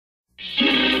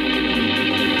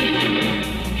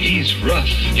He's rough,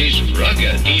 he's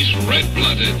rugged, he's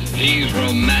red-blooded, he's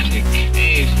romantic,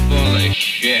 he's full of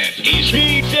shit. He's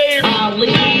DJ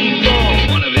Ali.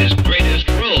 One of his greatest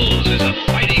roles is a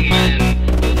fighting man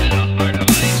who had a heart of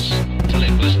ice till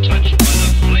it was touched by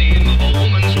the flame of a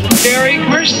woman's love. Very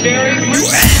mercenary. You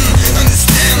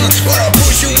understand what I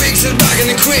push your wigs and back in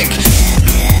the quick.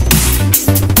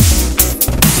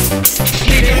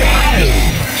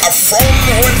 From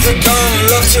when the gun,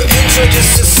 love to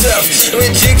introduce yourself.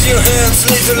 Reject your hands,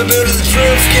 lead to the bit of the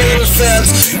truth, killing the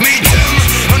fans. Meet them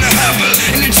on the harbor,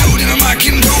 in the toad in the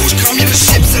mocking doors. Come in the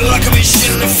ships and like a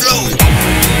machine in the flow.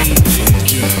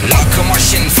 Like a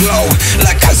machine flow,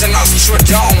 like cousin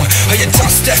Nostradome. Are you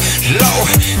dusted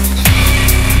low?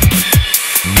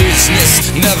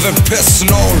 Business, never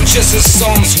personal, just a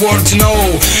son's word to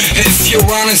know. If you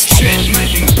run a street,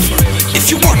 if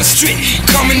you want a street,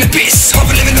 come in the beast, hope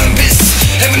living on this.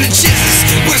 Heaven and Jesus,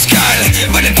 was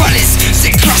Kyle, by the police, they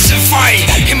crucify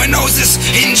in my noses,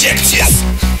 inject this,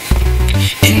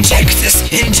 inject this,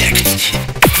 inject.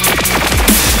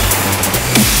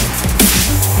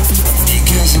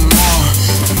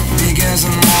 Because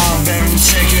I'm more, baby,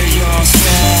 check your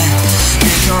strength.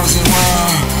 Because I'm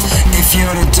more, if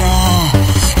you're the dawn,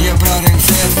 your blood and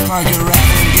fifth, fuck your right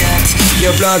and get.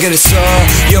 Your blood get a sore,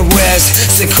 your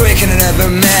west, so quick and never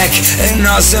make. And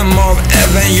awesome more,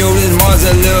 ever you did more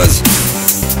to lose.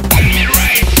 Bend me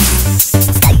right,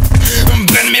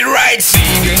 bend me right.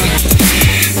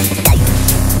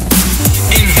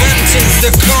 Inventions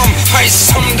that come, I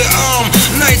sum the arm.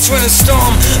 Nights when it's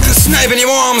storm, and sniping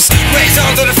your arms. Raise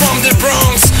on to the from the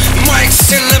Bronx. Mike's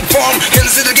in the palm, and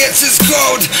it gets his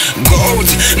gold. Gold,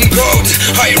 gold,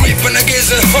 I reap and I get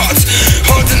it hot.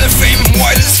 Holding the fame,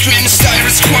 while it screams,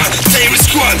 Tyrus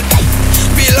squad.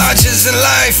 Be largest in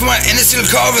life, my innocent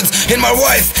covered. In my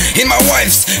wife, in my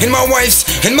wife's, in my wife's,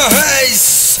 in my eyes.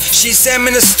 She sent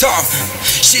me the star,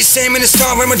 she sent me the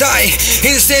star when I die.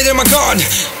 In the state of my God.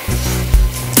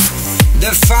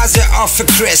 The father of the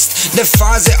Christ, the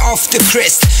father of the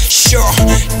Christ, sure.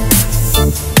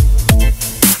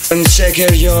 And check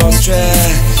out your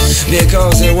strength,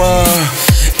 because it war.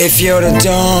 If you're the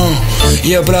dawn,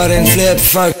 your blood and flip,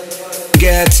 fuck.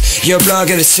 Get your blood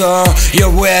get sore, your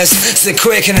west, so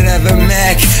quick and never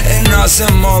make. And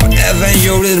awesome more ever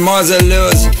you did more to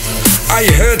lose. I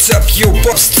heard up you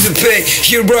boss to pay,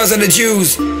 your brothers and the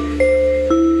Jews.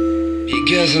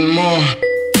 Because and more.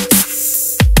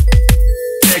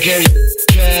 Because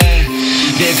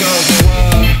the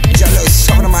war. Jealous,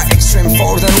 some of my extreme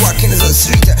foes that walking is a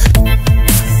street.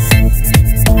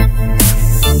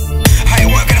 I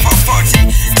working for 40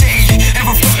 days and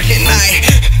for 40 nights.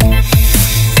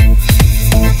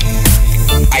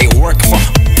 I work for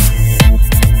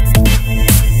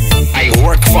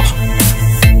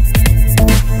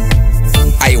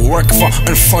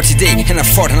on 40 day and a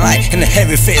fortnight, and the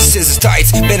heavy face is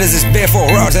tight. Better this before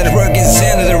route and the work is the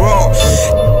end of the road.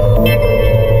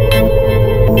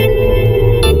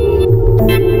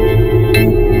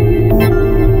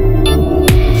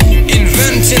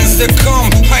 Inventions that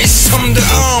come, I sum the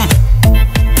arm.